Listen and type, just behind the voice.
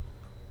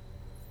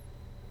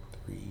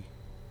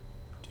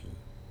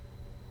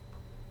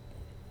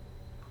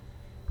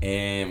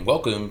and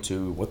welcome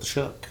to What the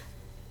Shuck.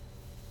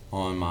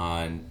 On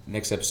my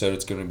next episode,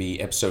 it's going to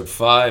be episode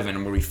 5, and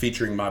I'm going to be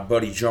featuring my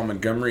buddy John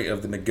Montgomery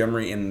of the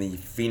Montgomery and the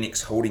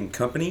Phoenix Holding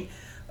Company.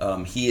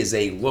 He is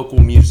a local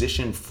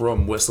musician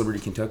from West Liberty,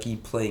 Kentucky,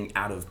 playing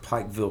out of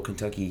Pikeville,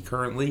 Kentucky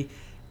currently,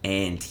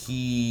 and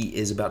he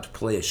is about to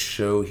play a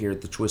show here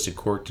at the Twisted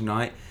Cork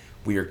tonight.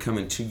 We are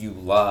coming to you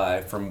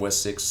live from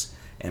West 6,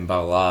 and by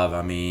live,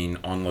 I mean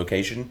on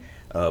location,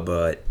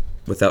 but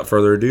without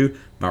further ado,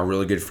 my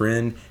really good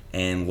friend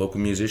and local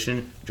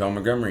musician, John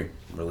Montgomery.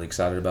 I'm really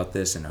excited about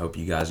this and hope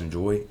you guys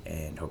enjoy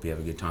and hope you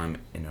have a good time.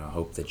 And I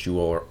hope that you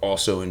all are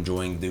also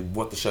enjoying the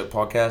What the Shuck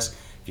podcast.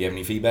 If you have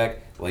any feedback,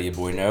 let your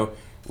boy know.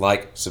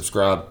 Like,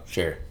 subscribe,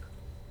 share.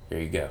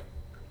 There you go.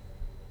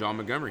 John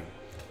Montgomery.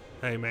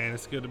 Hey, man,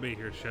 it's good to be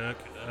here, Shuck.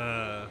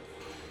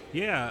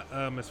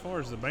 As far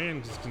as the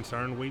band is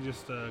concerned, we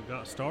just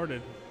got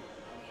started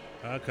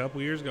a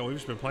couple years ago. We've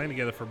just been playing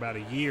together for about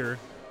a year.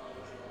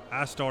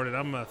 I'm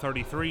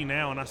 33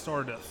 now, and I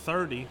started at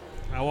 30.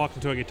 I walked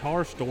into a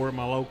guitar store at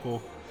my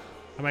local.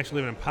 I'm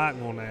actually living in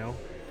Pikeville now,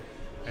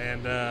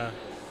 and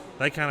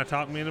they kind of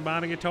talked me into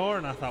buying a guitar,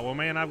 and I thought, well,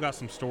 man, I've got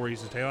some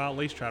stories to tell. I'll at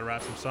least try to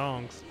write some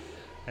songs.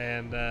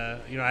 And,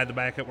 I had the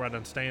backup where I'd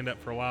done stand-up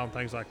for a while and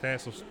things like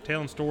that, so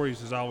telling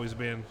stories has always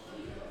been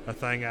a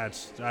thing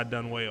I'd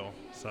done well.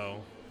 So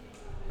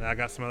I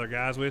got some other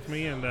guys with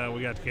me, and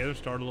we got together,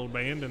 started a little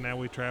band, and now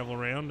we travel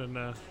around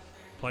and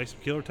play some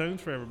killer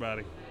tunes for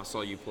everybody. I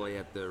saw you play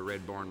at the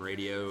Red Barn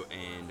Radio,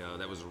 and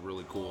that was a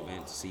really cool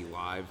event to see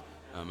live.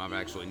 I've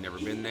actually never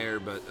been there,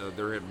 but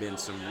there have been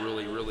some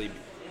really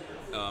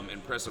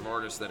impressive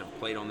artists that have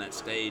played on that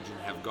stage and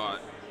have got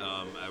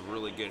a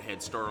really good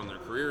head start on their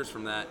careers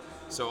from that.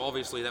 So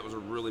obviously that was a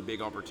really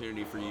big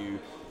opportunity for you,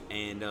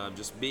 and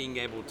just being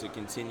able to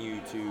continue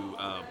to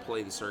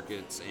play the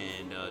circuits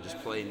and just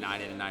play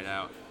night in and night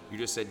out. You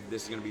just said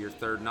this is going to be your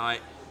third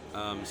night.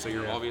 So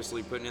you're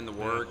obviously putting in the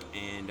work,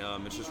 and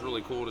it's just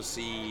really cool to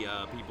see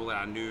people that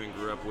I knew and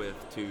grew up with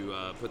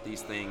to put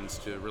these things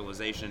to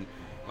realization.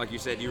 Like you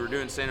said, you were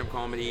doing stand-up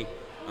comedy,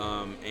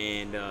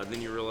 and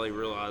then you really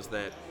realized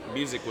that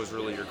music was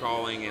really your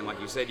calling, and like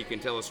you said, you can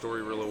tell a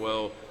story really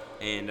well,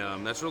 and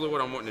that's really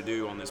what I'm wanting to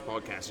do on this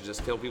podcast, is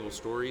just tell people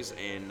stories,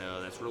 and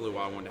that's really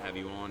why I wanted to have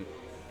you on.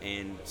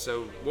 And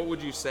so what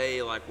would you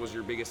say was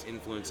your biggest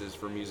influences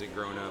for music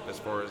growing up, as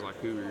far as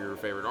who were your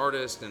favorite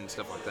artists and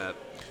stuff like that?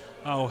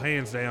 Oh,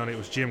 hands down, it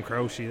was Jim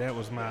Croce. That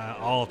was my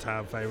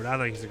all-time favorite. I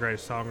think he's the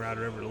greatest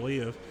songwriter ever to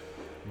live.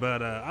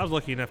 But I was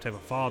lucky enough to have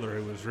a father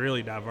who was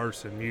really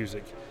diverse in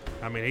music.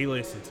 I mean, he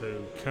listened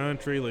to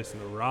country,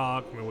 listened to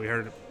rock. I mean, we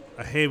heard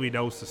a heavy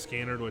dose of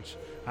Skinner, which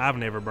I've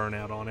never burned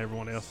out on.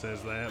 Everyone else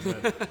says that.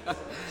 But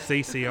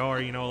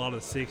CCR, a lot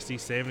of the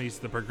 60s, 70s,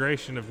 the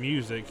progression of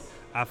music,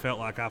 I felt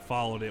like I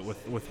followed it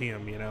with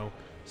him,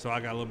 So I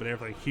got a little bit of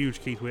everything.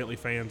 Huge Keith Whitley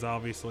fans,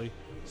 obviously.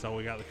 So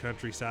we got the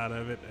country side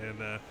of it.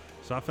 And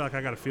so I feel like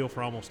I got a feel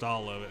for almost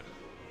all of it.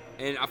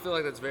 And I feel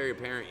like that's very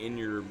apparent in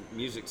your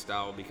music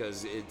style,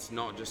 because it's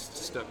not just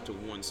stuck to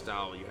one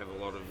style. You have a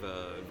lot of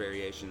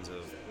variations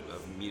of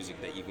music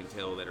that you can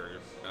tell that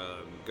are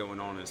going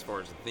on as far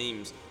as the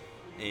themes.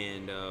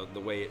 And the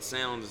way it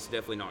sounds, it's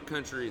definitely not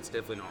country, it's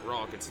definitely not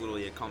rock, it's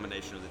literally a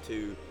combination of the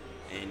two.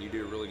 And you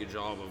do a really good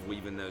job of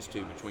weaving those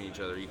two between each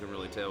other. You can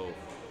really tell,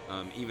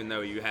 even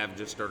though you have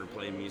just started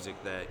playing music,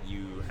 that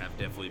you have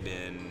definitely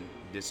been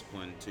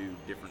disciplined to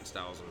different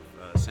styles of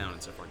sound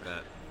and stuff like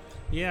that.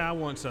 Yeah, I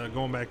once,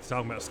 going back to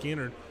talking about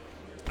Skinner,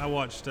 I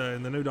watched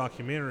in the new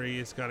documentary,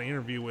 it's got an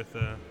interview with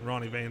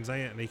Ronnie Van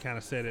Zant, and he kind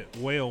of said it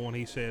well when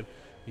he said,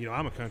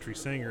 I'm a country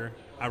singer,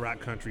 I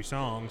write country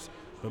songs,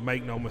 but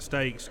make no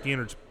mistake,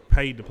 Skinner's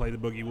paid to play the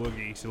boogie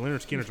woogie. So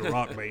Leonard Skinner's a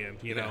rock band,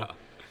 Yeah.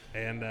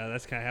 And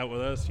that's kind of how it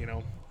with us,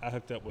 I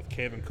hooked up with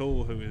Kevin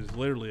Cool, who is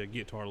literally a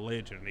guitar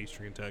legend in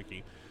Eastern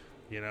Kentucky,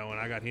 and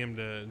I got him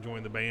to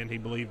join the band. He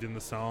believed in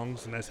the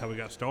songs, and that's how we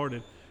got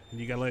started. And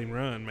you got to let him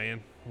run,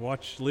 man.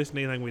 Listen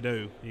to anything we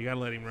do. You got to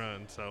let him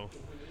run. So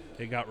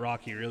it got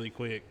rocky really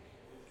quick.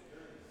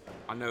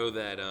 I know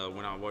that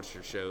when I watched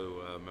your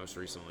show most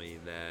recently,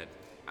 that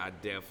I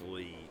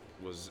definitely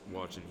was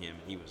watching him.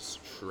 He was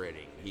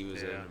shredding. He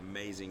was an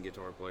amazing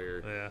guitar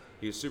player. Yeah.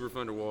 He was super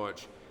fun to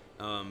watch.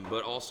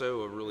 But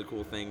also a really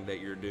cool thing that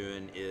you're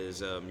doing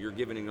is you're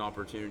giving an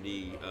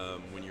opportunity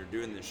when you're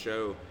doing this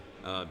show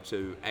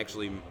to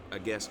actually a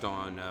guest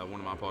on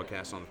one of my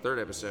podcasts on the third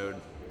episode.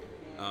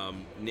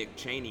 Nick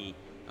Cheney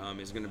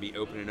is going to be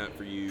opening up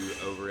for you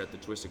over at the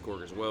Twisted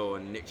Cork as well.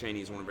 And Nick Cheney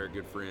is one of our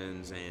good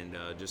friends, and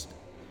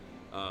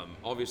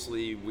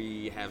obviously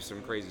we have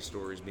some crazy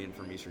stories being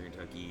from Eastern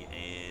Kentucky,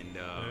 and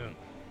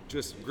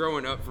just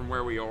growing up from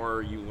where we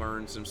are, you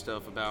learn some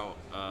stuff about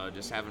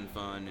just having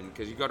fun, and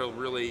because you got to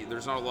really,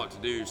 there's not a lot to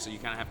do, so you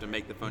kind of have to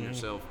make the fun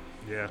yourself.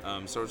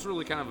 Yeah. So it's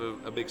really kind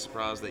of a big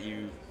surprise that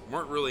you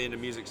weren't really into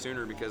music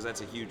sooner, because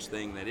that's a huge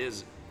thing that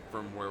is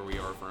from where we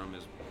are from,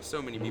 is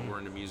so many people are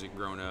into music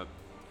growing up.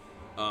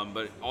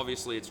 But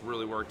obviously it's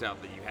really worked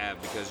out that you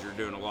have, because you're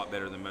doing a lot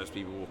better than most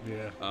people.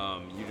 Yeah.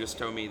 You just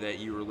told me that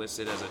you were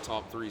listed as a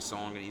top 3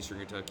 song in Eastern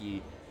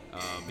Kentucky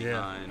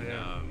behind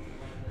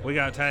we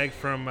got tagged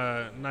from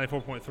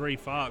 94.3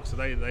 Fox, so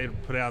they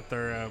put out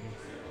their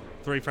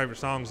 3 favorite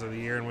songs of the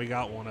year, and we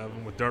got one of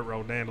them with Dirt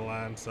Road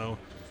Dandelion. So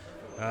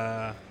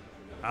I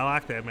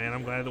like that, man.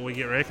 I'm glad that we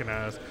get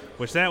recognized,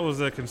 which that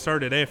was a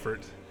concerted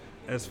effort.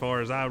 As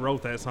far as I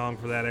wrote that song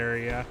for that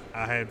area,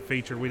 I had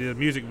featured, we did a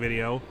music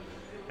video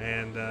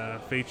and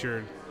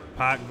featured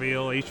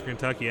Pikeville, Eastern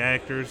Kentucky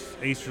actors,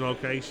 Eastern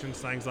locations,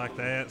 things like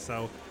that.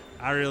 So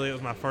it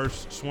was my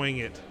first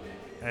swing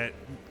at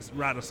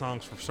writing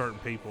songs for certain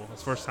people.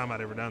 It's the first time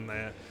I'd ever done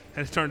that.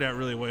 And it turned out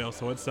really well,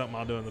 so it's something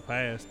I'll do in the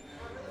past.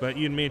 But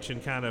you'd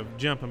mentioned kind of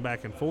jumping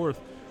back and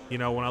forth. You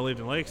know, when I lived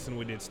in Lexington,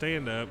 we did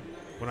stand-up.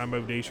 When I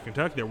moved to Eastern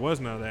Kentucky, there was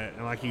none of that.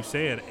 And like you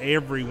said,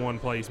 everyone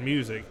plays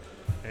music.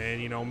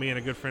 And, you know, me and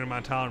a good friend of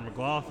mine, Tyler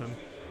McLaughlin,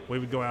 we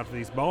would go out to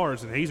these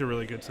bars, and he's a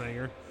really good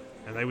singer.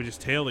 And they would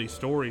just tell these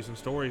stories and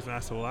stories. And I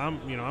said, well,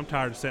 I'm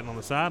tired of sitting on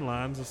the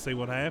sidelines. Let's see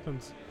what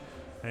happens.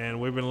 And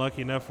we've been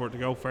lucky enough for it to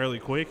go fairly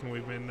quick, and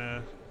we've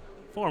been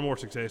far more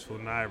successful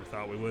than I ever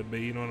thought we would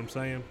be. You know what I'm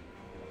saying?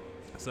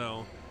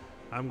 So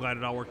I'm glad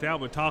it all worked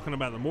out. But talking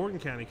about the Morgan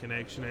County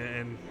connection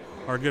and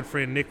our good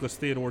friend Nicholas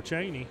Theodore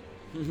Cheney,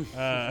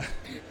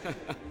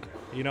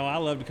 you know, I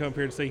love to come up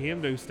here and see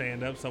him do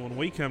stand-up. So when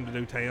we come to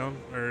do town,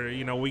 or,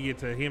 you know, we get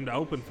to him to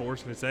open for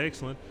us, and it's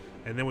excellent.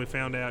 And then we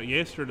found out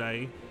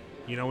yesterday,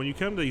 you know, when you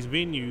come to these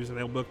venues and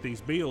they'll book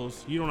these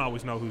bills, you don't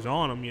always know who's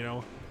on them, you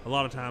know. A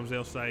lot of times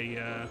they'll say,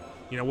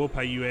 you know, we'll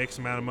pay you X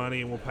amount of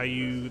money and we'll pay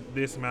you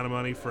this amount of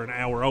money for an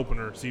hour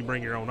opener, so you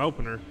bring your own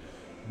opener.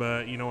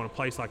 But, you know, in a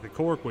place like the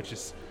Cork, which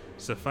is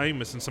so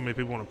famous and so many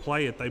people want to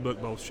play it, they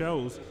book both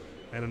shows.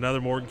 And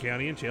another Morgan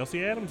County and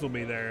Chelsea Adams will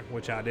be there,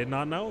 which I did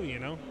not know, you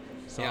know.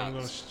 So yeah, I'm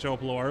going to show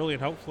up a little early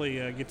and hopefully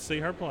get to see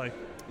her play.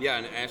 Yeah,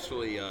 and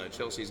actually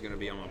Chelsea's going to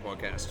be on my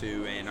podcast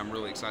too, and I'm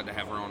really excited to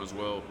have her on as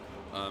well.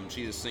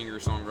 She's a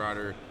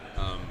singer-songwriter.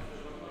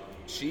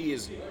 She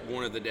is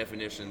one of the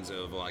definitions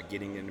of like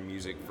getting into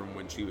music from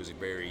when she was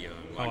very young.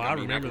 Like, I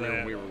remember that.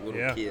 When we were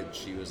little kids,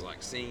 she was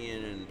like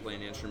singing and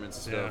playing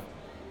instruments and stuff.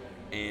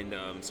 And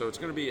so it's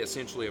going to be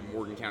essentially a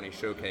Morgan County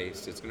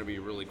showcase. It's going to be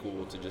really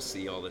cool to just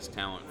see all this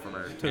talent from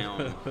our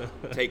town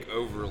take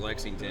over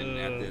Lexington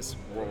at this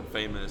world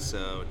famous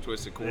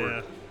Twisted Court.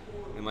 Yeah.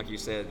 And like you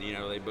said, you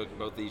know, they booked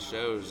both these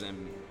shows,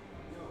 and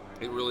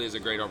it really is a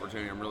great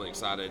opportunity. I'm really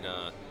excited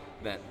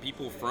that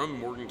people from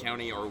Morgan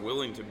County are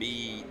willing to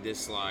be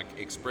this like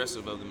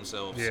expressive of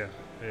themselves. Yeah.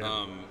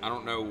 I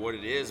don't know what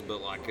it is,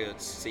 but like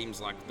it seems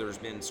like there's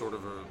been sort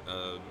of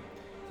a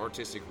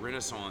artistic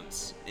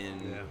renaissance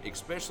in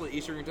especially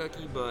Eastern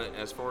Kentucky, but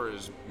as far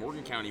as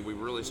Morgan County, we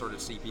really started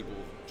to see people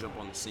jump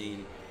on the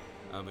scene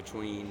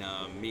between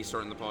me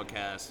starting the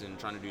podcast and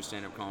trying to do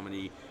stand-up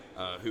comedy,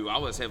 who I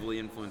was heavily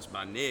influenced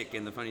by Nick,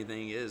 and the funny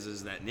thing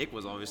is that Nick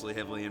was obviously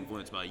heavily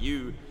influenced by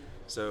you,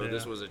 so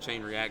this was a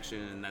chain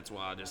reaction, and that's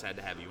why I just had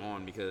to have you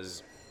on,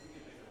 because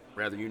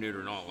whether you knew it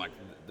or not, like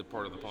the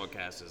part of the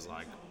podcast is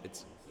like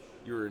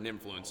you're an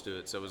influence to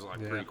it, so it was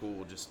like pretty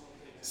cool just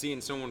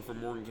seeing someone from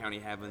Morgan County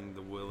having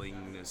the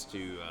willingness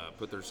to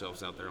put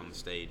themselves out there on the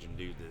stage and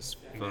do this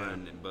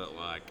fun but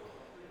like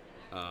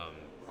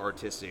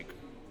artistic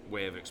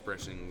way of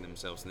expressing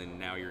themselves. And then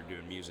now you're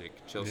doing music.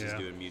 Chelsea's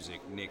doing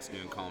music. Nick's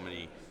doing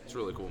comedy. It's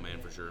really cool, man,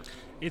 for sure.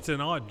 It's an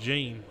odd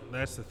gene.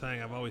 That's the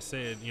thing I've always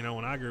said. You know,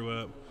 when I grew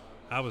up,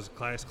 I was a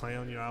class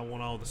clown. You know, I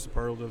won all the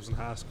superlatives in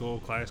high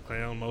school. Class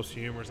clown, most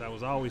humorous. I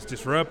was always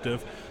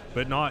disruptive,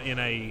 but not in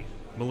a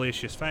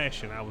malicious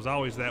fashion. I was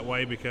always that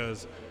way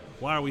because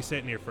why are we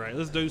sitting here for it?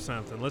 Let's do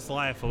something. Let's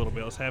laugh a little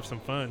bit. Let's have some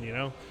fun, you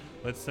know.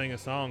 Let's sing a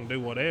song, do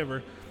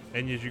whatever.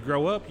 And as you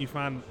grow up, you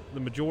find the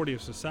majority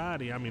of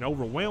society, I mean,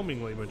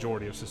 overwhelmingly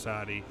majority of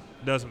society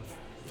doesn't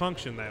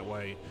function that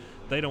way.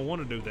 They don't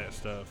want to do that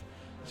stuff.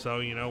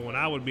 So, you know, when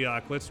I would be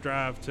like, let's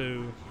drive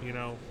to, you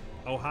know,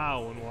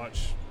 Ohio and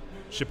watch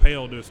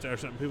Chappelle do a or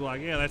something, people are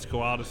like, yeah, that's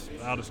cool. I'll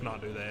just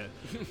not do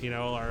that, you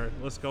know, or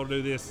let's go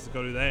do this, let's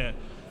go do that.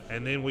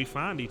 And then we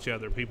find each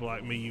other, people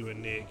like me, you,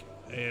 and Nick.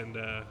 And,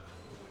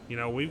 you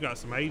know, we've got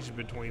some age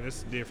between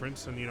us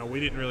difference, and, you know, we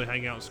didn't really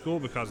hang out in school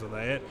because of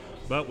that,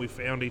 but we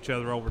found each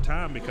other over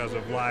time because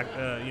of, like,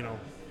 you know,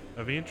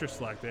 of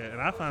interests like that.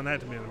 And I find that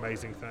to be an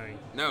amazing thing.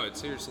 No, it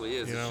seriously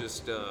is. It's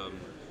just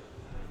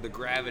the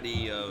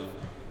gravity of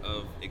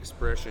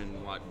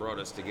expression, like, brought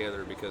us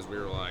together because we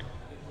were, like,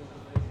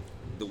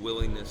 the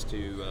willingness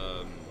to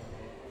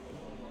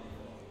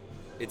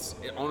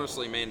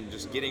honestly, man,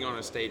 just getting on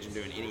a stage and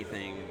doing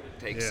anything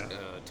takes a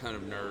ton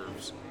of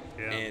nerves.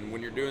 Yeah. And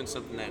when you're doing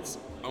something that's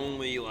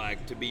only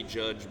like to be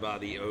judged by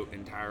the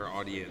entire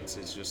audience,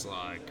 it's just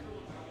like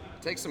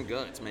it takes some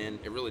guts, man.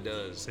 It really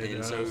does. So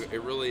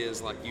it really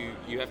is like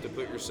you have to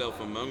put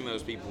yourself among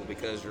those people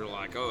because you're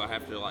like, oh, I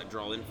have to like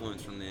draw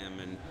influence from them,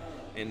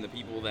 and the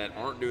people that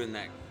aren't doing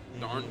that,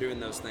 aren't doing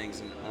those things,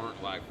 and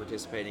aren't like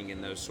participating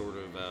in those sort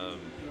of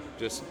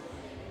just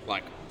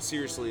like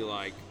seriously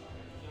like.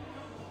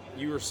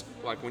 You were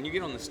like when you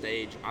get on the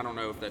stage, I don't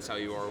know if that's how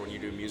you are when you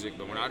do music,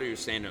 but when I do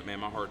stand-up, man,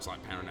 my heart's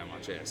like pounding out my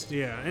chest.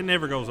 Yeah, it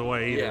never goes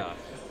away either. Yeah.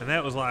 And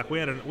that was like we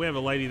have a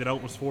lady that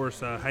opens for us,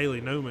 Haley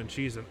Newman.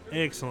 She's an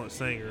excellent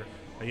singer,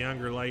 a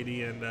younger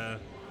lady, and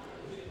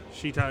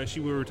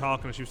we were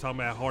talking, and she was talking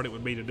about how hard it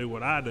would be to do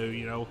what I do.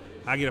 You know,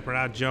 I get up and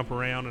I jump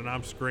around and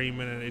I'm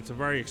screaming, and it's a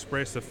very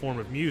expressive form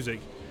of music.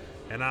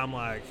 And I'm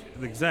like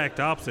the exact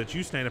opposite.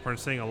 You stand up there and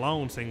sing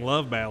alone, sing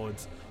love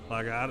ballads.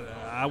 Like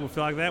I would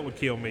feel like that would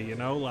kill me. You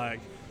know, like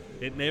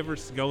it never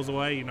goes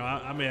away. You know,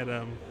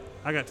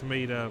 I got to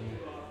meet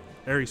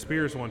Ari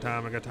Spears one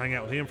time. I got to hang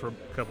out with him for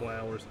a couple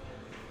hours,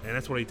 and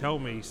that's what he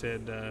told me.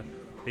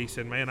 He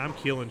said, man, I'm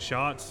killing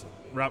shots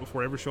right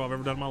before every show I've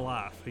ever done in my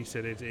life. He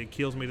said, it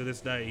kills me to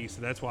this day. He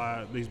said, that's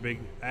why these big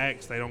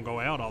acts, they don't go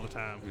out all the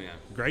time. Yeah.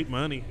 Great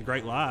money,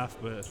 great life,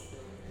 but,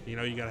 you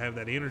know, you got to have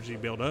that energy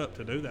built up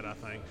to do that, I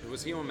think.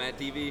 Was he on Mad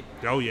TV?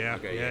 Oh, yeah.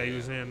 Okay, yeah, he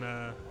was in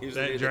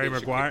Jerry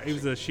Maguire. He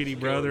was the shitty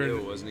brother.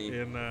 Deal, wasn't he?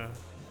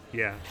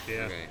 Yeah.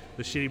 Okay.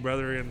 The shitty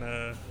brother in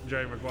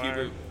Jerry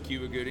Maguire.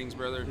 Cuba Gooding's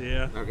brother?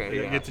 Yeah.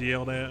 Okay, He gets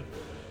yelled at.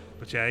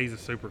 But, yeah, he's a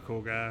super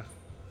cool guy.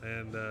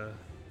 And,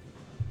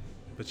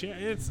 but yeah,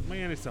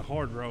 it's a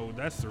hard road.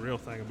 That's the real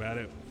thing about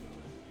it.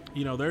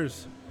 You know,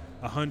 there's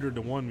 100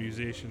 to 1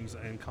 musicians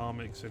and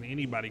comics and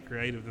anybody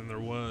creative than there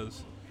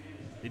was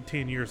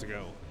 10 years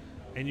ago.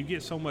 And you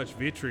get so much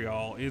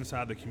vitriol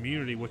inside the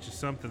community, which is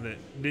something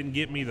that didn't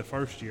get me the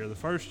first year.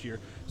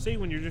 See,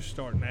 when you're just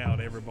starting out,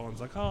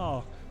 everyone's like,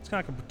 oh, it's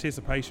kind of like a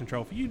participation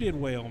trophy. You did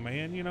well,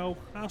 man. You know,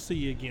 I'll see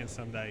you again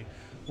someday.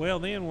 Well,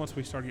 then once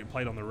we started getting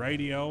played on the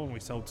radio and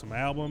we sold some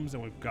albums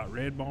and we've got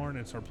Red Barn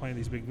and started playing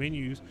these big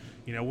venues,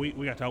 you know, we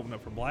got to open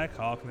up for Black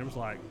Hawk, and there was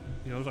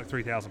like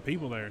 3,000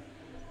 people there.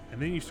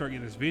 And then you start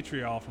getting this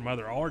vitriol from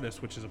other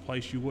artists, which is a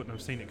place you wouldn't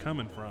have seen it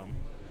coming from.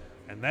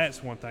 And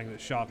that's one thing that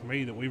shocked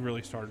me that we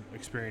really started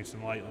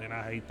experiencing lately, and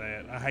I hate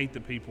that. I hate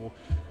that people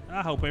 –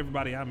 I hope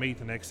everybody I meet,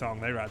 the next song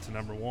they write's a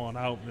number one.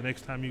 I hope the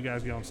next time you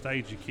guys get on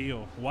stage, you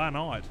kill. Why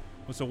not?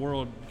 What's the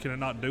world – can it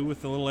not do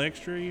with a little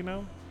extra, you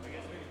know?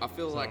 I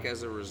feel like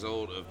as a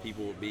result of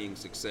people being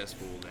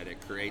successful, that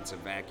it creates a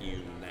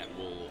vacuum that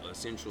will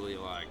essentially,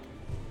 like,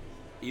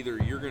 either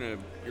you're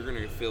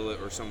gonna fill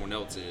it or someone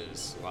else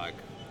is. Like,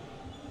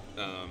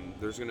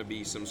 there's gonna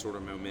be some sort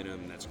of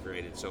momentum that's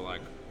created. So,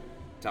 like,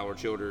 Tyler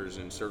Childers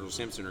and Sergil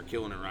Simpson are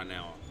killing it right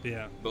now.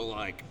 Yeah. But,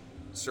 like,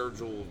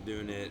 Sergil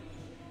doing it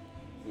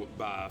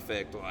by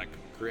effect, like,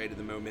 created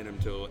the momentum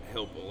to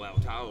help allow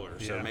Tyler.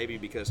 So maybe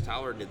because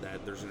Tyler did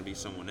that, there's gonna be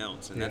someone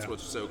else, and that's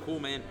what's so cool,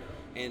 man.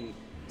 And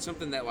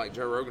something that, like,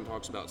 Joe Rogan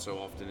talks about so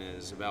often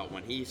is about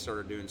when he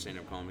started doing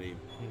stand-up comedy.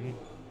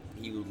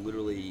 He would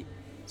literally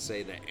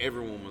say that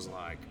everyone was,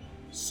 like,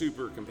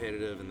 super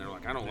competitive, and they're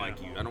like, I don't like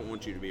you. I don't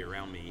want you to be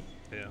around me.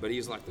 Yeah. But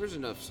he's like, there's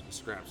enough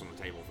scraps on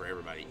the table for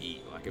everybody to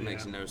eat. Like, it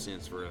makes no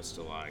sense for us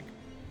to, like,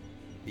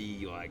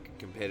 be, like,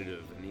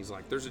 competitive. And he's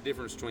like, there's a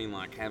difference between,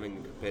 like, having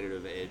a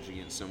competitive edge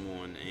against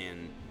someone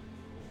and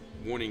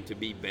wanting to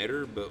be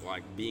better, but,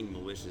 like, being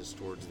malicious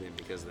towards them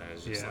because that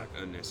is just like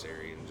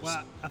unnecessary. And just,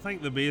 well, I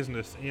think the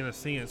business, in a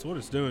sense, what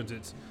it's doing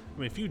is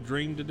if you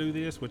dream to do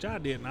this, which I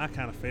didn't, I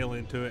kind of fell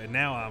into it, and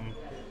now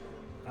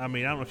I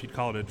don't know if you'd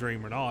call it a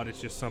dream or not,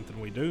 it's just something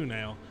we do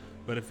now.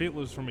 But if it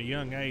was from a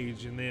young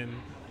age and then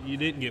you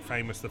didn't get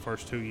famous the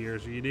first 2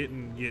 years, or you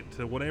didn't get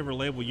to whatever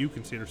level you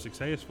consider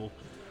successful,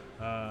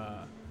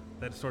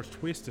 that starts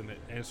twisting it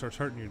and it starts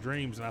hurting your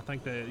dreams. And I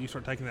think that you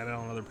start taking that out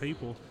on other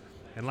people.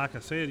 And like I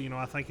said, you know,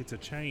 I think it's a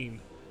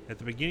chain. At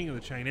the beginning of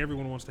the chain,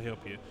 everyone wants to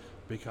help you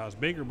because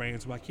bigger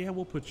bands are like, yeah,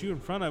 we'll put you in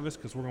front of us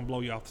because we're going to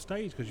blow you off the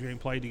stage because you ain't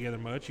played together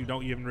much. You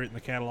haven't written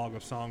the catalog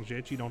of songs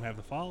yet. You don't have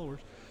the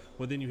followers.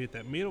 Well, then you hit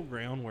that middle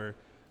ground where,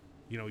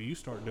 you know, you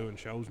start doing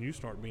shows and you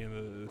start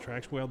being the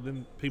tracks. Well,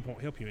 then people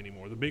won't help you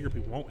anymore. The bigger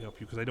people won't help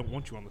you because they don't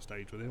want you on the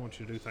stage. But they want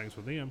you to do things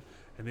with them.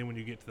 And then when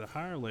you get to the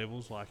higher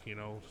levels, like, you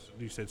know,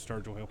 you said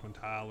Sturgill helping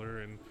Tyler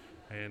and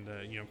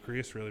you know,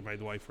 Chris really made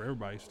the way for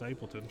everybody,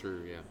 Stapleton.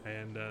 True, yeah.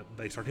 And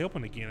they start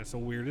helping again. It's the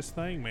weirdest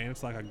thing, man.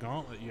 It's like a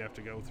gauntlet you have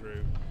to go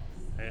through.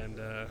 And,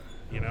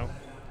 you know,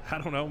 I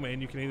don't know,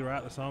 man. You can either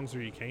write the songs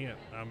or you can't.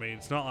 I mean,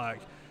 it's not like,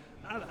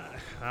 I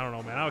don't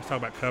know, man. I always talk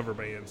about cover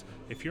bands.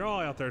 If you're all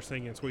out there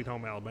singing Sweet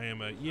Home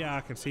Alabama, yeah,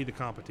 I can see the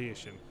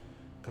competition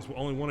because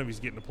only one of you's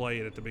getting to play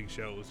it at the big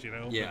shows, you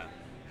know? Yeah.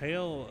 But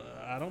hell,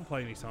 I don't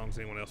play any songs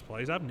anyone else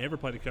plays. I've never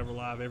played a cover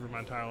live ever in my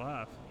entire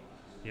life.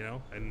 You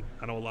know, and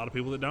I know a lot of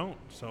people that don't,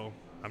 so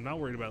I'm not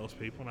worried about those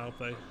people, and I hope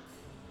they.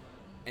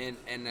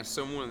 And as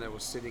someone that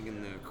was sitting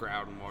in the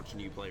crowd and watching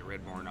you play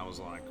Red Barn, I was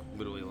like,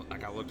 literally,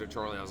 like, I looked at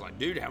Charlie, I was like,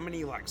 dude, how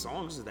many, like,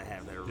 songs do they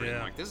have that are written?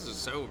 Like, this is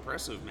so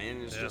impressive,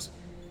 man. It's just,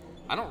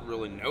 I don't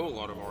really know a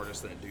lot of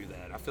artists that do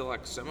that. I feel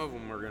like some of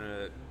them are going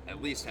to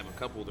at least have a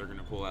couple they're going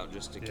to pull out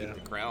just to keep the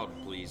crowd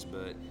pleased,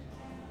 but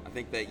I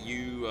think that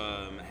you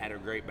had a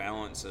great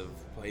balance of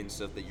playing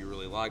stuff that you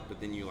really liked, but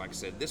then you, like,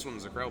 said, this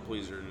one's a crowd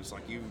pleaser, and it's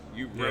like you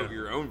wrote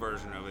your own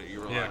version of it. You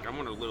were like, I'm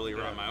going to literally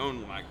write my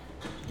own, like,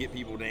 get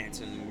people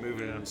dancing and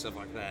moving and stuff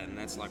like that, and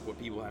that's, like,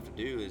 what people have to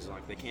do is,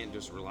 like, they can't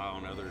just rely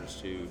on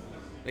others to,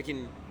 they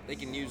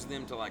can use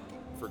them to, like,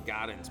 for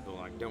guidance, but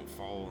like don't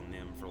fall on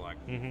them for like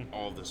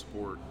all the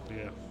support.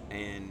 Yeah.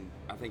 And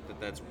I think that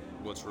that's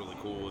what's really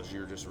cool is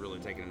you're just really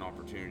taking an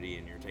opportunity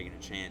and you're taking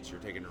a chance, you're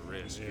taking a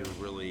risk, Yeah. you're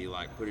really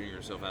like putting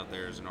yourself out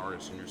there as an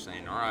artist, and you're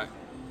saying, all right,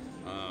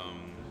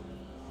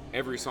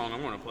 every song I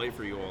want to play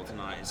for you all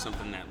tonight is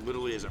something that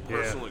literally is a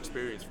personal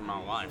experience from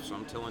my life. So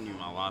I'm telling you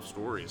my life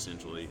story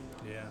essentially.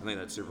 Yeah. I think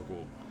that's super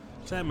cool.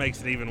 So that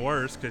makes it even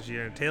worse because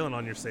you're telling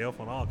on yourself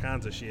on all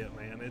kinds of shit,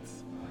 man.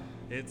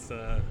 It's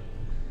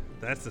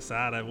that's the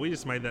side of it. We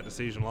just made that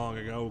decision long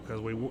ago because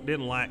we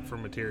didn't lack for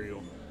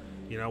material.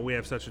 You know, we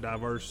have such a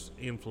diverse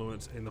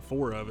influence in the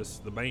four of us,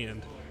 the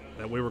band,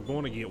 that we were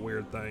going to get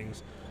weird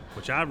things,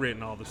 which I've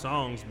written all the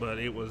songs, but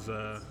it was,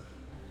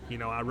 you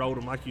know, I wrote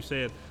them, like you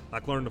said,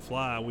 like Learn to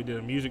Fly. We did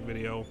a music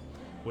video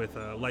with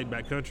a Laid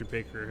Back Country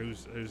Picker,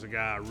 who's a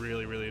guy I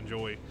really, really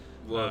enjoy.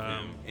 Love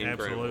him.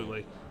 Incredible.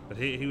 Absolutely. But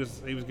he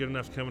was good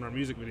enough to come in our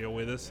music video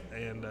with us,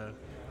 and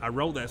I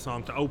wrote that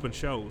song to open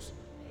shows.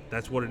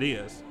 That's what it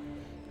is.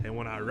 And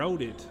when I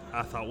wrote it,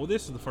 I thought, well,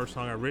 this is the first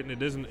song I've written.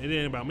 It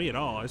ain't about me at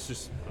all. It's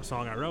just a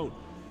song I wrote.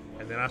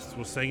 And then I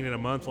was singing it a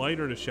month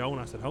later at a show, and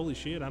I said, holy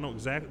shit, I know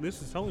exactly,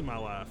 this is totally my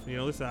life. You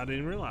know, I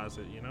didn't realize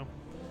it, you know.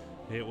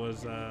 It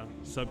was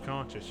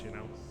subconscious, you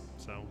know.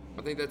 So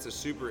I think that's a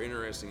super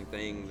interesting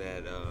thing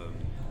that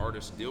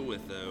artists deal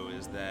with, though,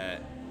 is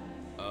that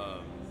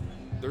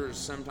there's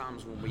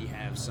sometimes when we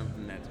have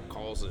something that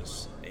calls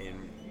us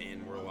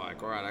and we're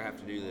like, all right, I have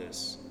to do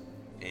this.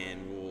 And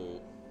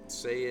we'll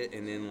say it,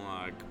 and then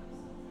like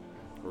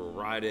we'll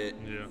write it,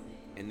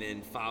 and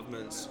then 5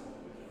 months,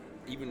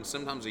 even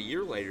sometimes a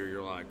year later,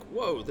 you're like,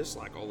 whoa, this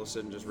like all of a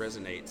sudden just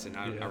resonates. And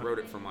I wrote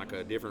it from like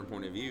a different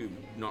point of view,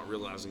 not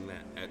realizing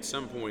that at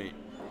some point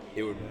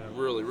it would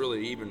really,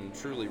 really even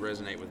truly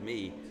resonate with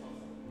me.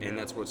 And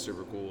that's what's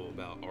super cool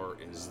about art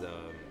is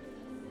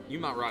you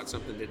might write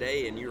something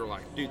today and you're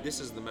like, dude, this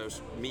is the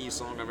most me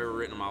song I've ever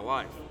written in my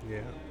life.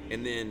 Yeah.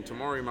 And then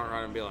tomorrow you might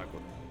write and be like,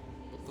 what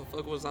the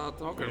fuck was I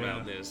talking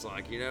about this?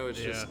 Like, you know, it's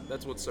just,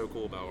 that's what's so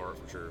cool about art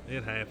for sure.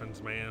 It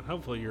happens, man.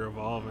 Hopefully you're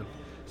evolving.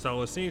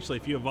 So essentially,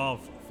 if you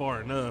evolve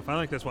far enough, I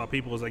think that's why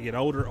people, as they get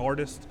older,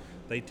 artists,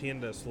 they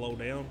tend to slow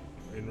down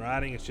in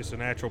writing. It's just a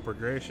natural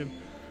progression.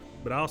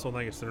 But I also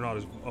think they're not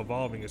as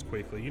evolving as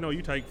quickly. You know,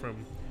 you take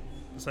from,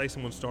 say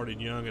someone started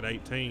young at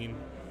 18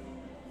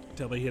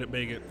 until they hit it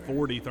big at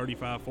 40,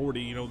 35,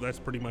 40, you know, that's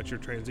pretty much your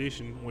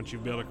transition once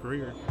you've built a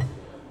career.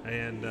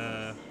 And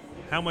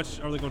how much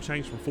are they going to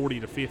change from 40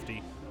 to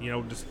 50? You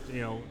know, just,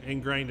 you know,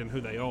 ingrained in who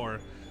they are.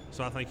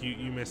 So I think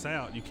you miss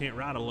out. You can't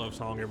write a love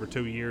song every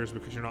 2 years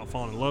because you're not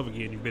falling in love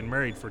again. You've been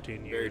married for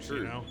 10 years,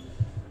 you know.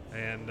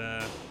 And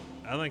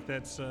I think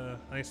that's a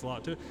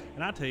lot to it.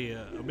 And I tell you,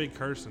 a big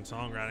curse in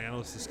songwriting, I know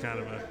this is kind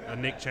of a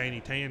Nick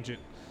Cheney tangent,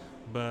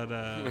 but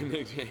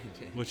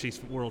which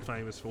he's world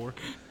famous for.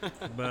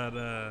 But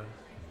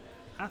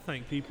I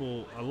think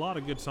a lot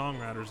of good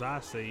songwriters I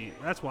see,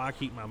 that's why I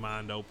keep my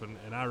mind open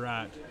and I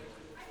write.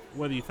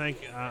 Whether you think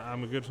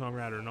I'm a good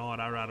songwriter or not,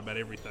 I write about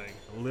everything.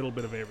 A little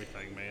bit of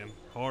everything, man.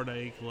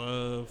 Heartache,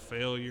 love,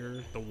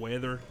 failure, the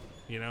weather,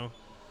 you know.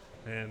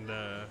 And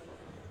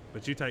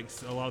but you take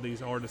a lot of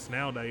these artists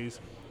nowadays,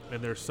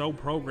 and they're so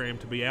programmed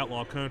to be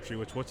outlaw country,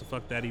 which what the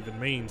fuck that even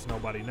means,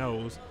 nobody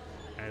knows.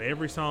 And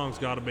every song's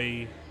got to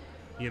be,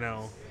 you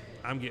know,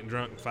 I'm getting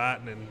drunk and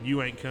fighting, and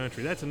you ain't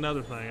country. That's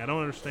another thing. I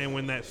don't understand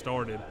when that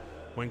started,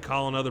 when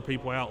calling other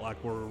people out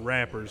like we're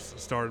rappers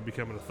started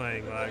becoming a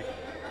thing, like,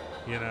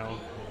 you know.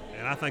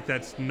 And I think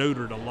that's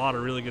neutered a lot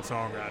of really good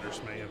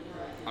songwriters, man.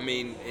 I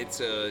mean, it's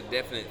a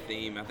definite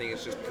theme. I think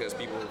it's just because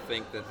people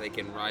think that they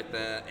can write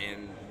that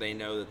and they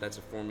know that that's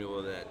a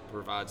formula that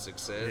provides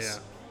success.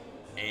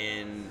 Yeah.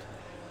 And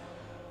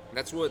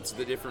that's what's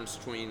the difference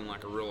between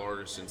like a real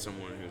artist and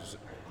someone who's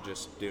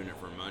just doing it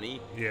for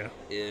money. Yeah.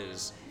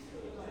 Is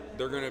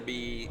they're going to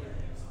be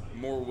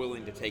more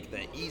willing to take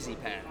that easy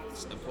path,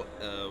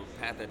 a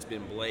path that's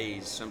been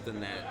blazed, something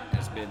that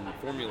has been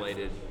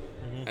formulated,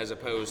 as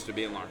opposed to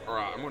being like, all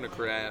right, I'm going to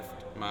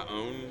craft my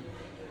own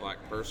like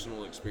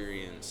personal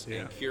experience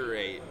and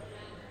curate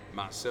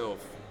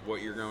myself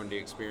what you're going to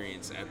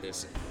experience at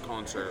this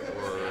concert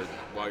or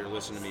while you're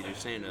listening to me do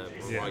stand-up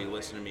or while you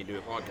listen to me do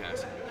a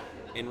podcast.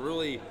 And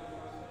really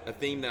a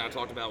theme that I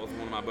talked about with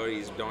one of my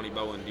buddies, Donnie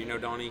Bowen. Do you know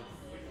Donnie?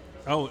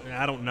 Oh,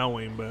 I don't know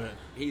him, but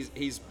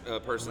he's a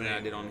person that I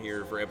did on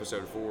here for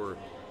episode 4,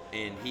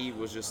 and he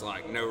was just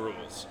like, no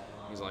rules.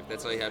 He's like,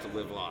 that's how you have to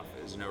live life,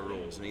 is no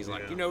rules. And he's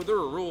like, you know, there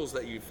are rules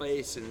that you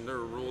face and there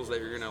are rules that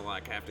you're gonna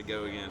like have to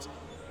go against.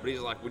 But he's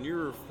like, when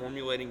you're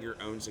formulating your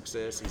own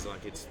success, he's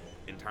like, it's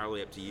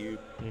entirely up to you.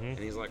 And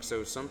he's like,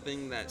 so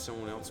something that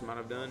someone else might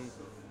have done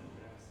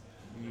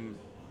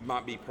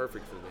might be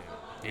perfect for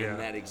them. And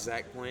that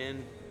exact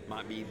plan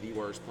might be the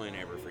worst plan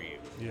ever for you.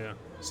 Yeah.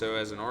 So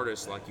as an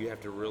artist, like, you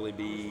have to really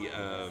be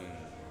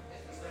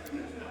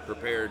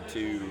prepared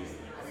to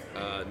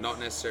not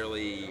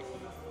necessarily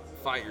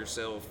fight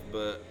yourself,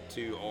 but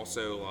to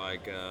also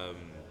like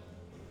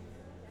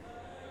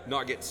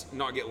not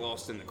get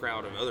lost in the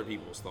crowd of other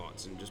people's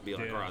thoughts and just be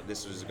like, all right,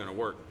 this is going to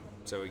work.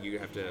 So you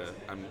have to.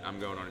 I'm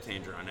going on a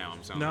tangent right now.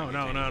 I'm sounding No, like a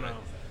no, no, tangent,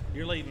 no.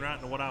 You're leading right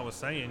into what I was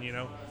saying.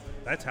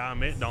 That's how I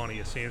met Donnie.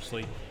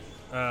 Essentially,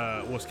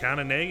 was kind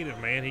of negative,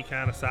 man. He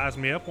kind of sized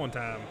me up one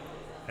time,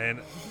 and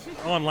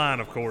online,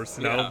 of course,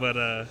 Yeah. But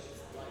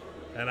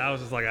and I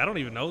was just like, I don't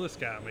even know this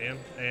guy, man.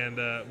 And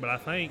but I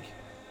think,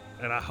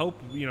 and I hope,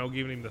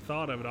 giving him the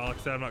thought of it all. Like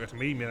I said, I'm not going to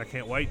meet him, and I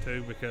can't wait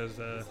to because.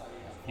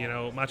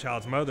 My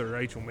child's mother,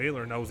 Rachel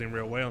Miller, knows him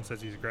real well and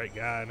says he's a great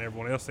guy, and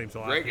everyone else seems to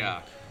like him. Great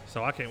guy.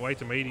 So I can't wait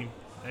to meet him.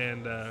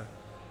 And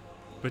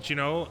but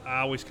I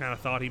always kind of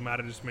thought he might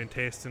have just been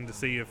testing to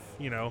see if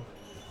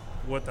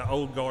what the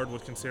old guard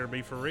would consider to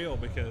be for real,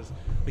 because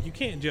you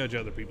can't judge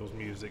other people's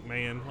music,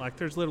 man. Like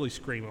there's literally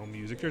screamo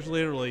music. There's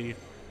literally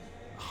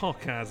all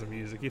kinds of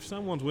music. If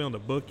someone's willing to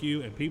book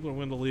you and people are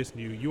willing to listen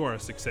to you, you are a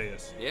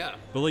success. Yeah.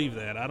 Believe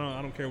that. I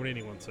don't care what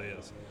anyone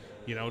says.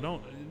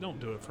 Don't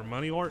do it for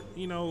money. Or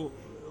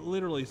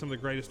literally some of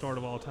the greatest art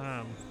of all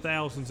time,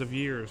 thousands of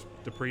years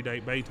to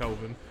predate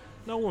Beethoven.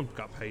 No one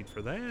got paid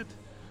for that.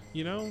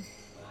 In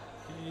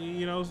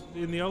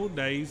the old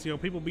days,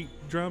 people beat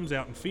drums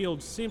out in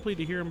fields simply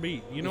to hear them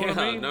beat. You know what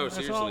I mean? No, That's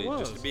seriously, all it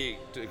was. just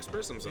to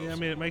express themselves. Yeah, I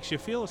mean, it makes you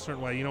feel a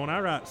certain way. When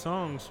I write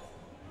songs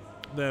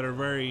that are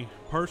very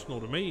personal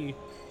to me,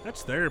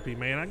 that's therapy,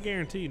 man. I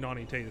guarantee you,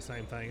 Donnie tell you the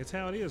same thing. It's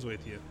how it is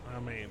with you. I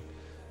mean,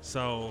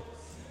 so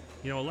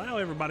allow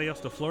everybody else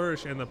to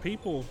flourish, and the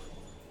people,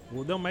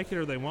 well, they'll make it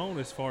or they won't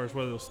as far as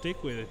whether they'll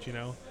stick with it.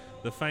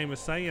 The famous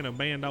saying, a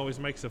band always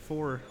makes a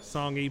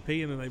 4-song EP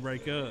and then they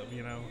break up.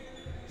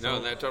 No,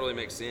 that totally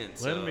makes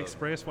sense. Let them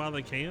express while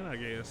they can, I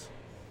guess.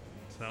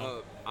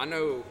 So I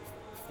know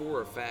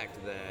for a fact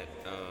that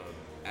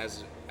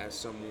as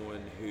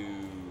someone who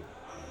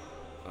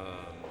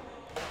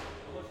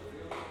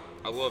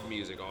I love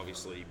music,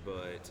 obviously,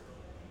 but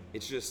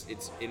it's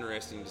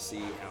interesting to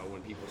see how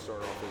when people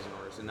start off as an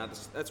artist, and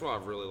that's why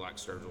I've really liked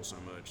Sturgill so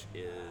much,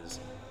 is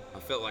I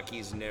felt like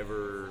he's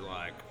never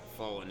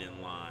fallen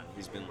in line.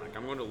 He's been like,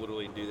 I'm going to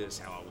literally do this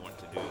how I want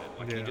to do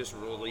it. He just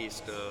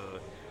released a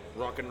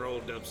rock and roll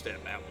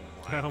dubstep album.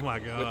 Oh my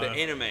God. With the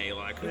anime,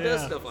 who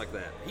does stuff like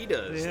that? He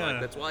does. Yeah.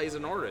 That's why he's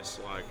an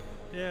artist.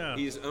 Yeah.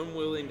 He's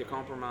unwilling to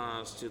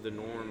compromise to the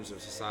norms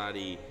of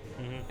society,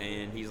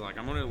 and he's like,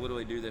 I'm going to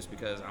literally do this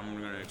because I'm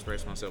going to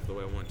express myself the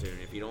way I want to. And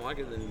if you don't like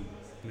it, then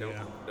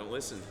don't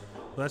listen.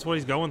 Well, that's what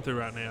he's going through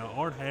right now.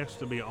 Art has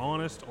to be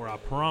honest, or I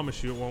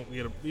promise you it won't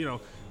get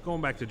going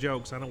back to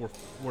jokes. I know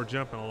we're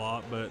jumping a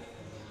lot, but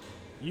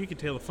you can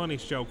tell the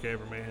funniest joke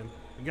ever, man.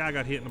 The guy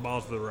got hit in the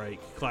balls with a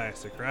rake.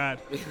 Classic, right?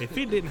 If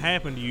it didn't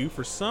happen to you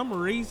for some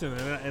reason,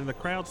 and the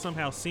crowd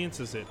somehow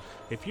senses it,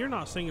 if you're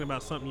not singing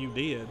about something you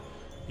did,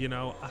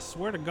 I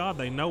swear to God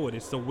they know it.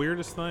 It's the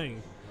weirdest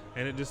thing,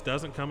 and it just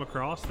doesn't come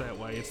across that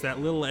way. It's that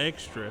little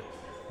extra.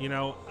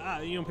 People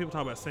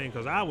talk about singing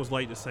because I was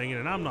late to singing,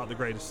 and I'm not the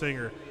greatest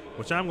singer,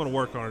 which I'm going to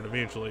work on it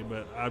eventually,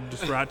 but I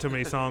just write too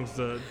many songs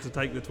to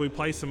take that we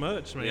play so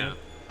much, man. Yeah.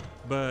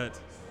 But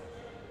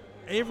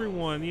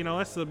everyone,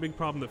 that's the big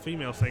problem that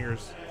female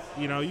singers,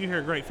 you hear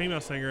a great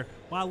female singer,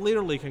 well, I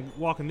literally can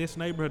walk in this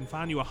neighborhood and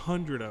find you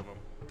 100 of them.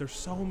 There's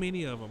so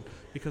many of them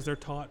because they're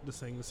taught to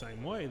sing the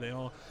same way.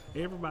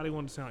 Everybody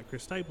wanted to sound like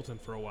Chris Stapleton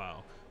for a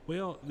while.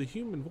 Well, the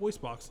human voice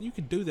box, you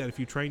can do that if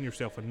you train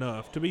yourself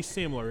enough to be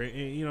similar,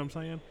 you know what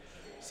I'm saying?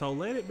 So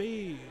let it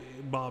be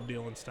Bob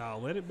Dylan style.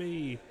 Let it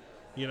be,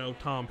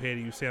 Tom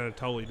Petty, who sounded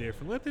totally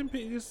different. Let them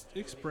just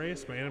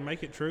express, man, and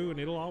make it true, and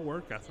it'll all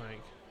work, I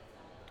think.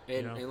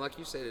 And like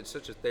you said, it's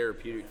such a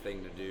therapeutic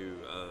thing to do.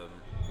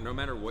 No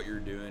matter what you're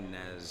doing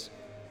as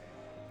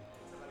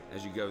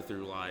you go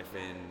through life,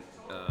 and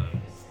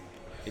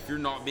if you're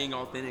not being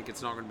authentic,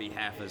 it's not going to be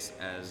half as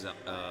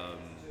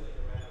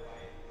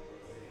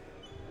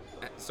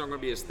it's not going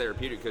to be as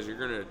therapeutic because you're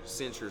going to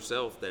sense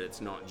yourself that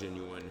it's not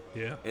genuine.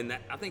 Yeah. And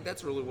I think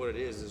that's really what it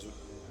is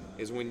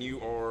when you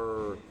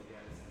are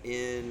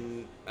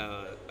in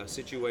a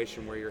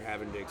situation where you're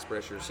having to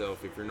express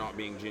yourself. If you're not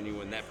being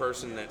genuine, that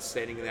person that's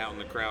standing it out in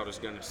the crowd is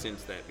going to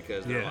sense that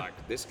because they're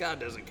like, this guy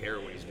doesn't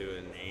care what he's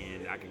doing,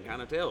 and I can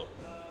kind of tell.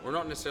 Or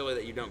not necessarily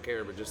that you don't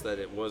care, but just that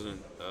it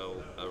wasn't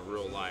a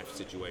real life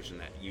situation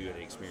that you had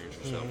experienced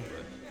yourself.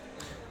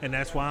 And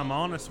that's why I'm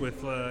honest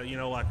with,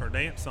 like our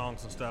dance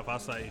songs and stuff. I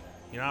say,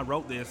 I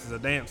wrote this as a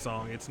dance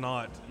song. It's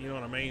not, you know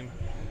what I mean?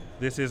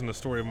 This isn't a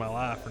story of my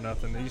life or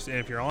nothing. And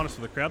if you're honest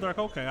with the crowd, they're like,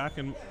 okay, I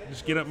can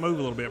just get up and move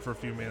a little bit for a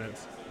few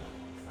minutes.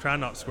 Try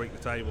not to squeak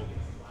the table.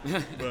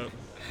 But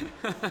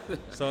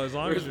so as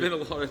long There's as been a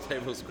lot of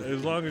table squeaking.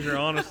 as long as you're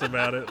honest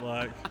about it,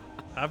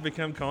 I've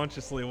become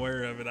consciously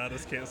aware of it. I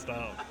just can't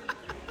stop.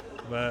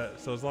 But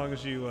so as long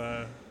as you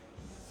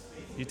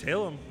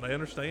tell them, they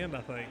understand.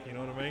 I think, you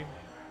know what I mean.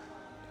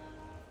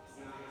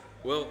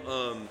 Well,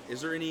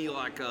 is there any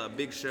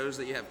big shows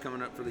that you have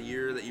coming up for the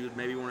year that you would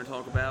maybe want to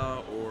talk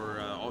about?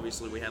 Or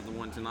obviously we have the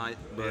one tonight,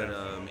 but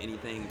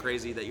anything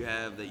crazy that you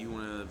have that you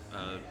want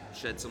to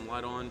shed some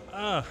light on?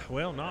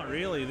 Well, not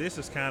really. This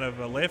is kind of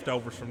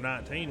leftovers from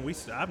 19.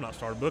 I've not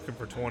started booking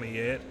for 20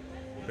 yet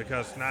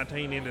because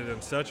 19 ended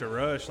in such a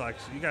rush.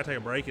 You got to take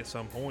a break at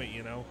some point,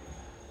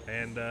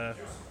 And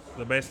the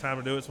the best time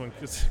to do it is when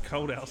it's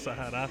cold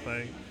outside, I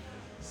think.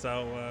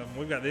 So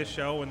we've got this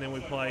show, and then we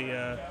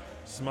play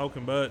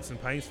Smoking Butts in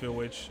Paintsville,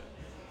 which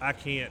I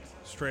can't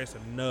stress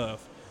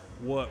enough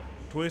what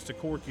Twisted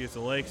Cork is to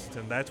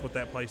Lexington. That's what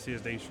that place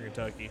is to Eastern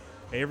Kentucky.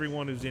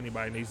 Everyone who's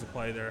anybody needs to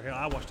play there. Hell,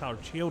 I watched Tyler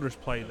Childers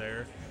play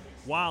there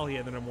while he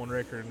had the #1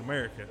 record in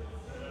America.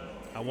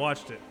 I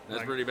watched it.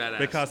 That's pretty badass.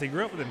 Because he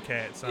grew up with them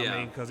cats. I Yeah.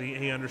 mean, because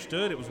he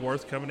understood it was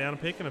worth coming down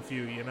and picking a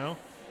few, you know?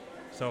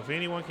 So if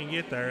anyone can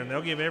get there, and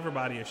they'll give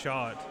everybody a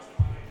shot,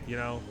 you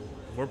know,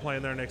 we're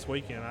playing there next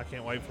weekend. I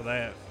can't wait for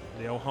that.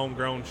 The old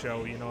homegrown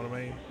show, you know what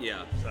I mean?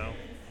 Yeah. So,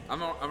 I've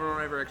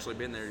never actually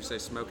been there. You say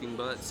Smoking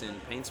Butts in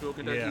Paintsville,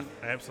 Kentucky? yeah,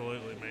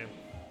 absolutely, man.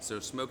 So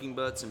Smoking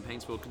Butts in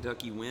Paintsville,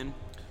 Kentucky, when?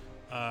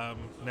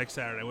 Next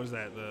Saturday, what is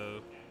that?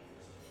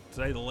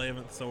 Today the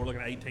 11th, so we're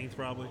looking at 18th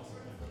probably.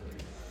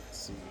 Let's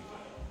see.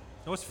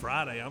 No, it's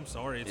Friday. I'm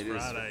sorry, it's It is.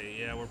 Friday.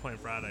 Yeah, we're playing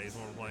Fridays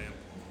when we're playing.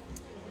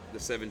 The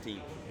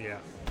 17th. Yeah.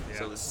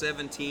 So the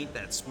 17th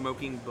at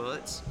Smoking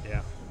Butts.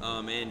 Yeah.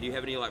 And do you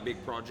have any like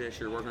big projects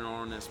you're working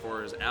on as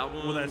far as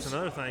albums? Well, that's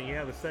another thing.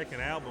 Yeah, the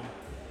second album,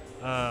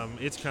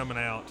 it's coming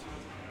out.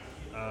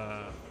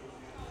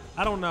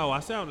 I don't know. I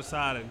still haven't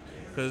decided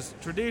because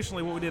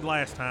traditionally what we did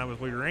last time is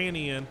we ran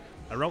in.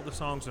 I wrote the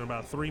songs in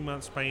about a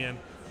 3-month span.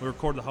 We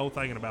recorded the whole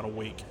thing in about a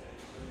week,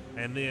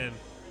 and then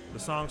the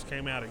songs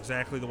came out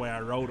exactly the way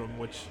I wrote them,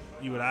 which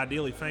you would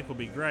ideally think would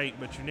be great,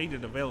 but you need to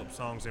develop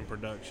songs in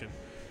production.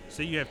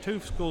 So you have two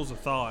schools of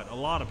thought. A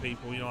lot of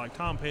people, you know, like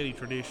Tom Petty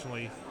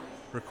traditionally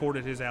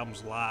recorded his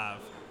albums live,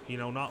 you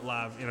know, not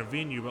live in a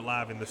venue, but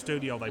live in the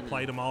studio. They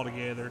played them all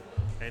together,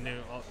 and then,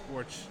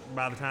 which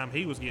by the time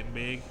he was getting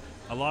big,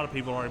 a lot of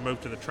people already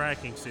moved to the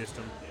tracking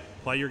system.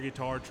 Play your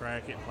guitar,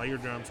 track it, play your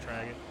drums,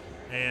 track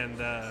it,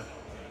 and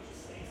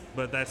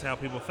but that's how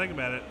people think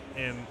about it.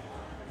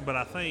 But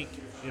I think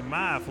in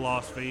my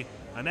philosophy,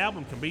 an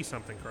album can be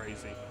something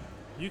crazy.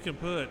 You can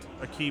put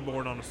a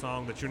keyboard on a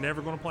song that you're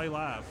never going to play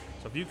live.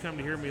 So if you come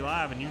to hear me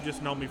live and you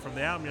just know me from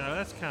the album, you know,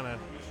 that's kind of,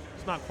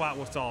 it's not quite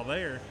what's all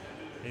there.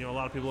 And, you know, a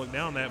lot of people look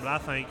down on that, but I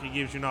think it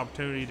gives you an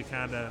opportunity to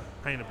kind of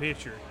paint a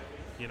picture,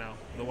 you know,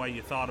 the way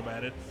you thought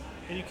about it.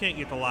 And you can't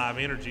get the live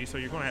energy, so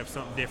you're going to have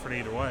something different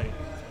either way.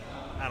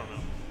 I don't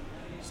know.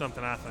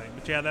 Something I think.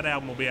 But yeah, that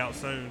album will be out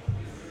soon.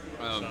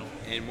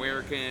 And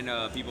where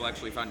can people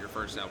actually find your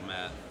first album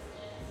at?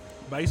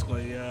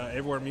 Basically,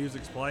 everywhere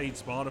music's played,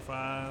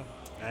 Spotify,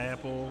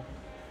 Apple,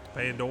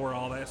 Pandora,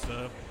 all that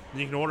stuff.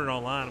 And you can order it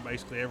online at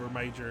basically every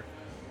major.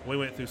 We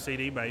went through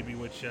CD Baby,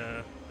 which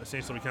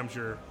essentially becomes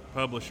your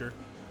publisher,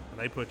 and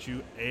they put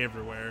you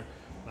everywhere.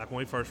 Like when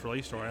we first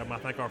released our album, I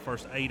think our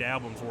first 8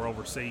 albums were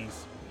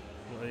overseas.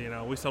 You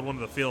know, we sold one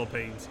to the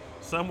Philippines.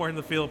 Somewhere in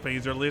the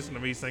Philippines, they're listening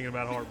to me singing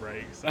about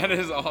heartbreak. So That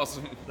is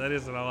awesome. that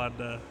is an odd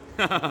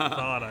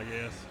thought, I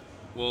guess.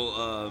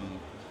 Well,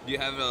 do you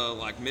have a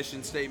like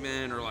mission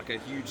statement or like a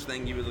huge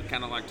thing you would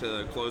kind of like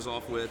to close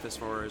off with as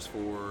far as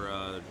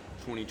for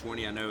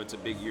 2020? I know it's a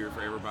big year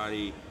for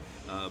everybody,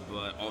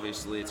 but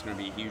obviously it's going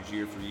to be a huge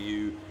year for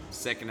you.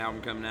 Second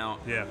album coming out.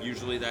 Yeah.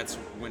 Usually that's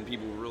when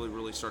people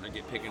really start to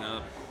get picking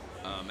up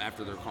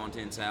after their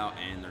content's out,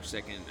 and their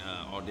second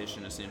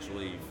audition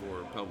essentially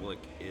for public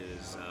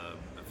is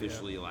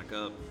officially like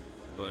up.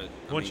 But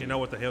Once you know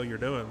what the hell you're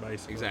doing,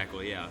 basically.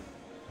 Exactly, yeah.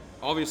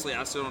 Obviously,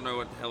 I still don't know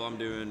what the hell I'm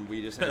doing.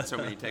 We just had so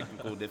many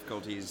technical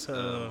difficulties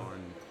on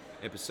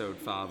episode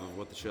 5 of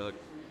What the Shuck.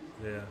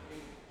 Yeah.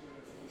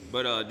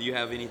 But do you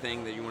have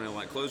anything that you want to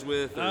like close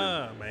with?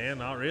 Or? Man,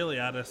 not really.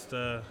 I just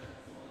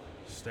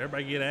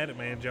everybody get at it,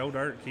 man. Joe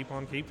Dirt, keep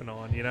on keeping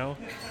on, you know.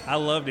 I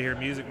love to hear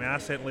music, man. I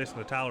sat and listened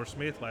to Tyler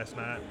Smith last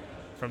night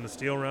from the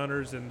Steel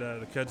Runners and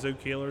the Kudzu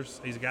Killers.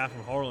 He's a guy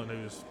from Harlan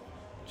who's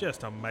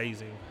just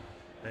amazing.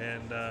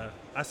 And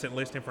I sat and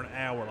listened to him for an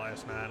hour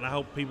last night, and I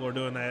hope people are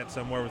doing that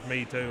somewhere with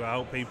me too. I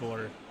hope people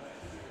are,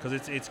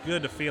 because it's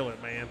good to feel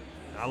it, man.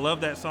 I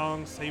love that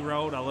songs he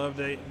wrote. I loved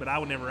it, but I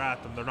would never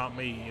write them. They're not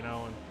me, you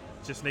know, and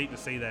it's just neat to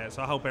see that.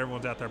 So I hope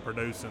everyone's out there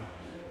producing.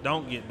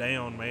 Don't get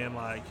down, man,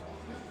 like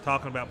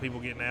talking about people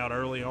getting out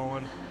early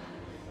on.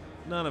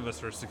 None of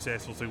us are as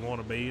successful as we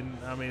want to be, and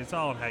I mean, it's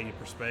all on how you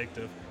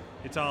perspective.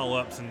 It's all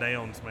ups and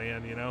downs,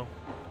 man, you know.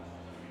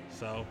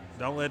 So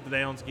don't let the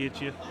downs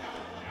get you.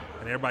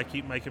 And everybody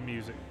keep making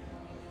music.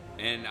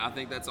 And I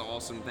think that's an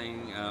awesome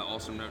thing,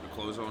 awesome note to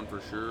close on for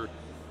sure.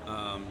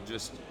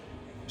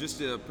 Just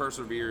to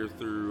persevere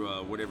through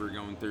whatever you're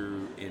going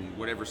through in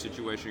whatever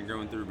situation you're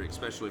going through, but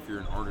especially if you're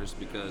an artist,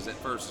 because at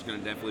first it's going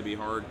to definitely be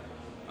hard.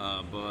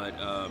 But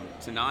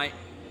tonight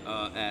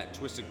at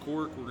Twisted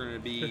Cork, we're going to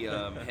be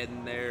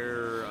heading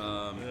there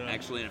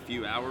actually in a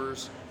few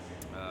hours,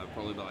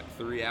 probably about like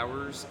 3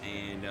 hours.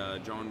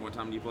 And John, what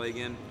time do you play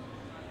again?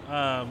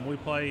 We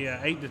play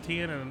 8 to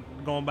 10, and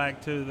going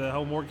back to the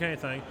whole Morgan County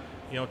thing,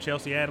 you know,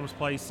 Chelsea Adams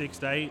plays 6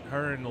 to 8.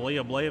 Her and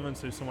Leah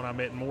Blevins, who's someone I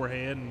met in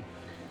Moorhead, and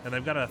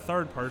they've got a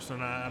third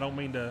person. I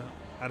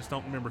just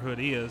don't remember who it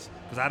is,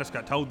 because I just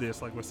got told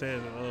this, like we said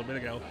a little bit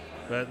ago.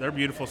 But they're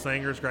beautiful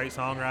singers, great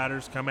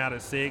songwriters. Come out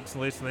at 6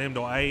 and listen to them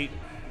till 8.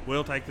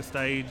 We'll take the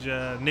stage.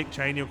 Nick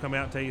Cheney will come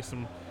out and tell you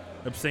some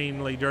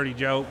obscenely dirty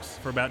jokes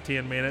for about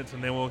 10 minutes,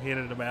 and then we'll hit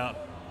it about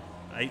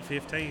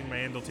 8:15,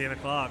 man, till 10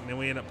 o'clock, and then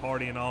we end up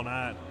partying all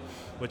night.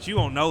 But you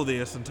won't know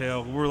this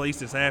until we release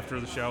this after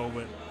the show,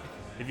 but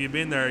if you've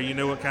been there, you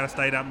know what kind of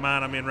state of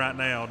mind I'm in right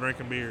now,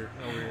 drinking beer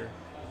over here.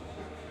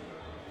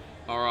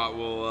 All right,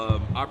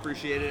 well, I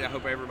appreciate it. I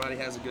hope everybody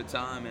has a good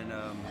time, and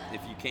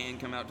if you can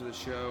come out to the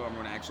show, I'm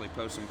going to actually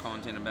post some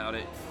content about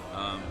it.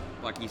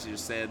 Like you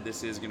just said,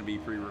 this is going to be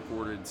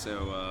pre-recorded,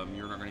 so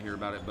you're not going to hear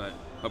about it, but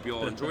hope you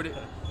all enjoyed it.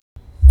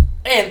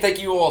 And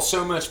thank you all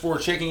so much for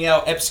checking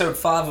out episode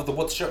 5 of the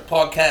What the Shuck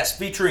podcast,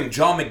 featuring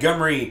John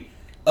Montgomery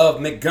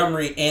of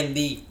Montgomery and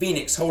the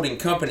Phoenix Holding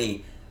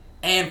Company.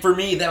 And for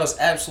me, that was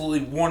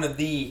absolutely one of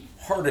the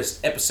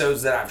hardest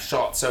episodes that I've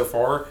shot so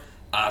far.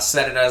 I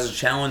set it as a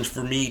challenge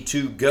for me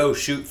to go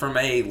shoot from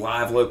a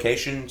live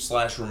location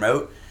 /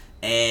 remote.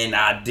 And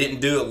I didn't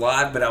do it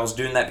live, but I was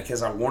doing that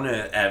because I want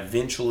to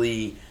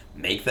eventually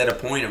make that a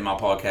point of my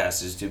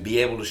podcast, is to be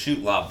able to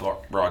shoot live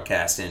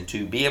broadcasts and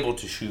to be able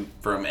to shoot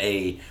from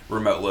a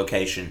remote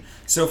location.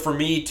 So for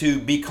me to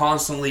be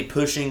constantly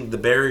pushing the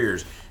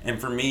barriers and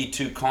for me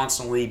to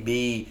constantly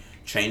be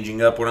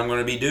changing up what I'm going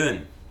to be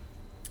doing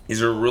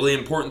is a really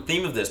important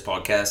theme of this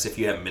podcast, if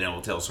you haven't been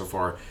able to tell so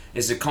far,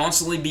 is to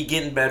constantly be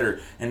getting better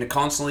and to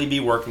constantly be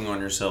working on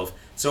yourself.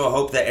 So I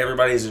hope that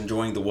everybody is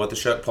enjoying the What the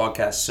Shuck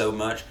podcast so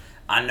much.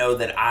 I know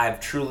that I've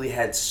truly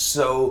had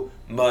so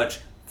much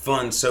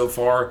fun so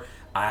far.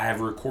 I have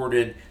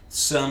recorded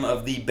some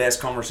of the best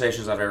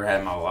conversations I've ever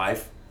had in my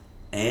life,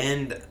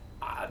 and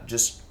I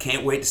just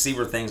can't wait to see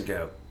where things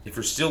go. If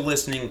you're still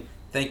listening,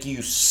 thank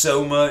you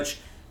so much.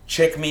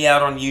 Check me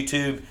out on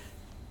YouTube.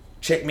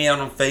 Check me out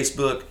on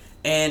Facebook.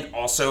 And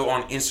also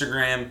on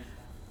Instagram.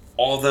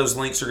 All of those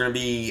links are going to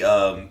be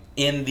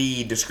in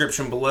the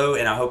description below.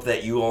 And I hope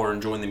that you all are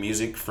enjoying the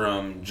music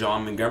from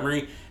John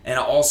Montgomery. And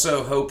I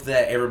also hope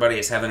that everybody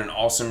is having an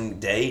awesome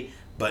day.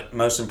 But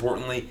most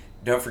importantly,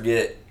 don't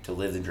forget to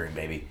live the dream,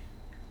 baby.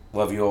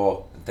 Love you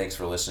all. And thanks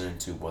for listening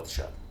to What the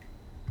Shuck.